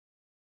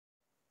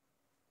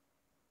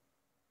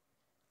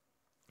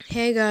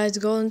Hey guys,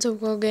 Golden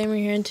Typical Gamer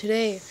here, and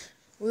today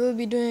we will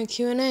be doing a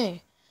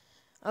Q&A.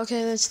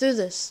 Okay, let's do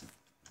this.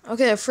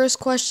 Okay, first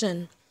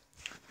question.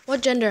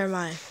 What gender am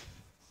I?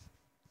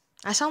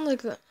 I sound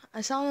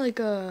like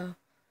a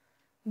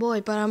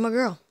boy, but I'm a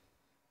girl.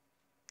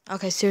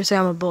 Okay, seriously,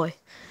 I'm a boy.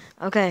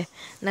 Okay,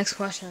 next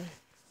question.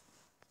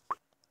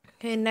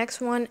 Okay,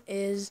 next one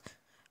is,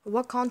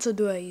 what console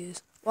do I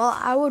use? Well,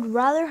 I would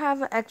rather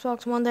have an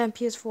Xbox One than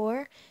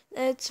PS4.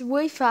 It's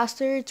way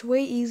faster, it's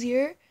way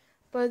easier.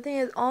 But the thing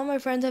is, all my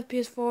friends have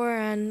PS4,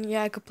 and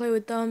yeah, I could play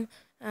with them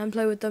and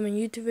play with them in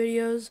YouTube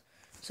videos.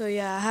 So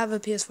yeah, I have a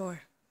PS4.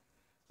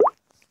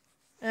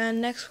 And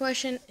next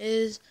question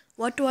is,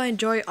 what do I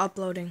enjoy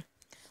uploading?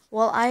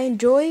 Well, I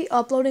enjoy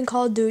uploading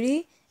Call of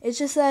Duty. It's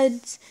just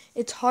that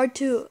it's hard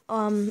to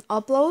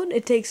upload.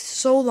 It takes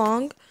so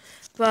long,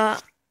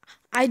 but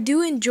I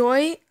do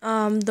enjoy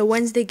the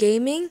Wednesday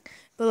gaming.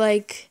 But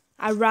like,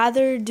 I'd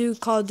rather do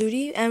Call of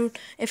Duty, and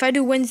if I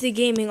do Wednesday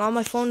gaming on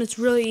my phone, it's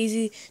really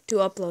easy to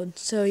upload.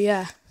 So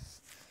yeah,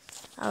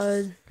 I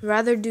would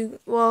rather do,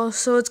 well,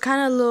 so it's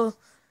kind of a little,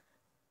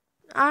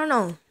 I don't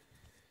know,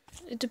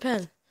 it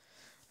depends.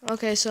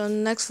 Okay, so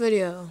next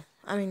video,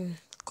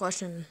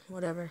 question,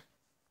 whatever.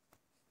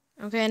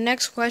 Okay,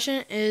 next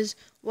question is,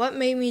 what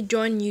made me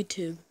join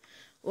YouTube?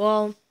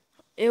 Well,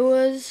 it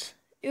was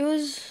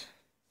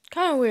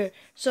kind of weird.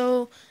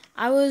 So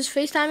I was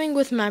FaceTiming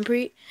with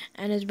Manpreet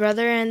and his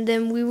brother, and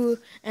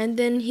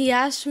then he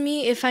asked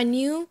me if I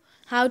knew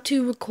how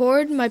to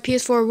record my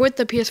PS4 with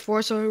the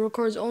PS4, so it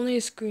records only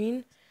a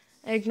screen.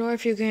 Ignore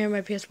if you can hear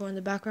my PS4 in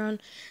the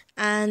background.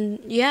 And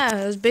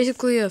yeah, it was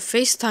basically a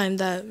FaceTime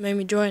that made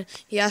me join.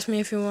 He asked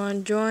me if he wanted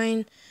to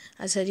join.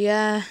 I said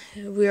yeah.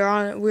 We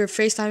were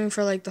FaceTiming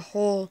for like the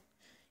whole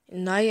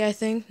night, I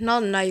think.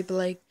 Not night, but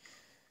like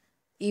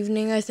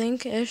evening, I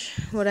think, ish,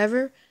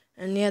 whatever.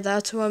 And yeah,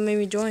 that's what made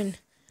me join.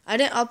 I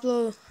don't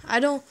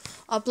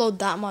upload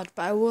that much,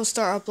 but I will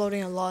start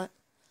uploading a lot.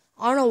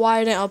 I don't know why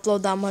I didn't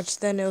upload that much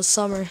then. It was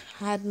summer.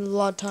 I had a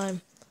lot of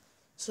time.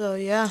 So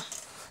yeah,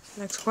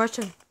 next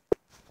question.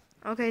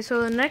 Okay,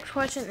 so the next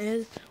question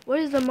is, what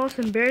is the most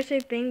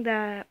embarrassing thing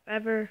that I've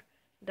ever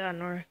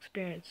done or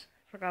experienced?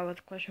 Forgot what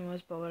the question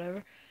was, but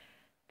whatever.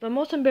 The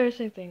most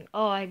embarrassing thing.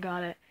 Oh, I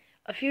got it.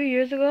 A few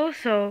years ago,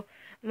 so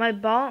my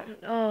ball.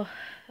 Oh,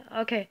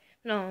 okay.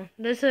 No,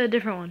 this is a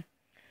different one.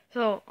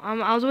 So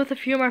I was with a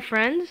few of my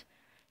friends.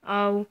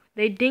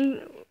 They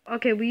ding.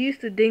 Okay, we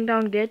used to ding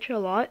dong ditch a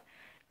lot,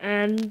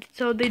 and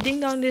so they ding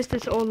dong ditched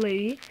this old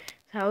lady's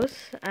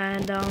house,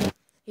 and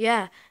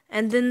yeah,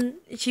 and then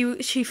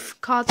she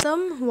caught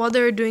them while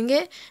they were doing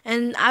it,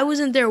 and I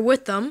wasn't there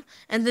with them.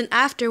 And then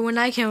after, when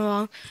I came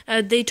along,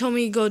 they told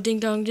me to go ding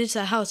dong ditch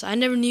that house. I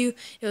never knew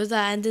it was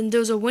that. And then there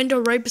was a window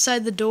right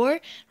beside the door,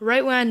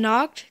 right when I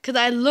knocked, cause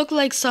I looked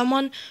like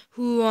someone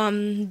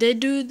who did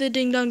do the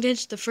ding dong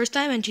ditch the first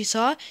time, and she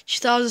saw it. She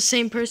thought I was the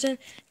same person.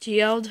 She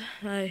yelled.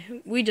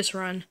 We just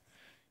run.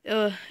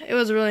 It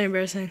was really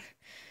embarrassing,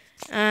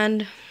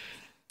 and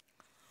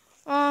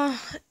I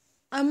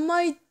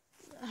might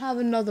have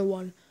another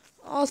one.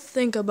 I'll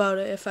think about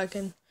it if I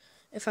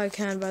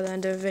can by the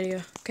end of the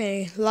video.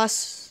 Okay,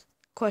 last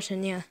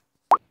question, yeah.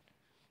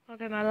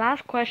 Okay, my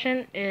last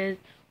question is,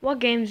 what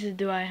games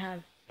do I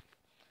have?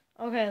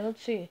 Okay,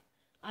 let's see.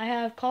 I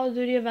have Call of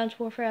Duty Advanced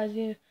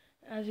Warfare,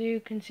 as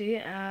you can see.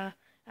 I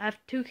have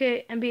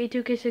 2K NBA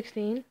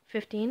 2K16,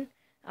 15.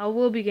 I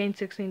will be getting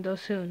 16 though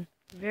soon,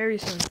 very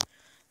soon.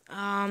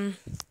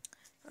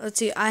 Let's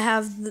see. I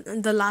have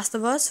The Last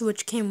of Us,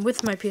 which came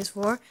with my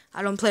PS4.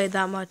 I don't play it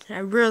that much.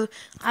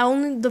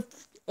 The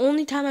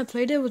only time I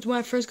played it was when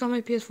I first got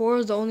my PS4. It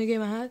was the only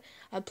game I had.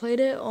 I played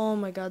it. Oh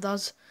my god,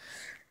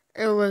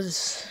 it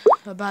was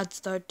a bad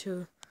start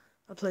to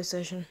a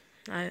PlayStation.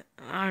 I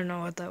don't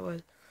know what that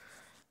was.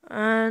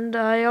 And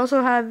I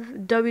also have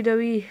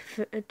WWE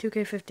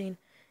 2K15.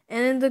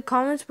 And in the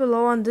comments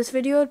below on this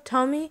video,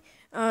 tell me,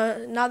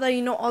 now that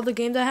you know all the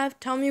games I have,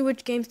 tell me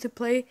which games to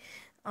play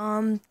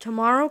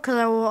tomorrow, because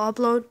I will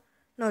upload.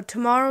 No,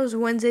 tomorrow's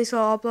Wednesday, so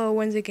I'll upload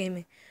Wednesday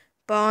gaming.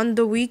 But on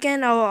the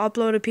weekend, I will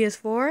upload a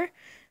PS4,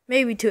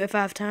 maybe two if I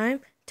have time.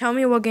 Tell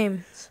me what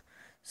games.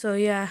 So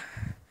yeah.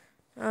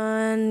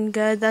 And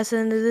guys, that's the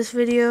end of this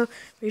video.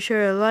 Be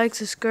sure to like,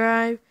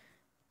 subscribe,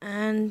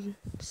 and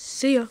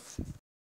see ya.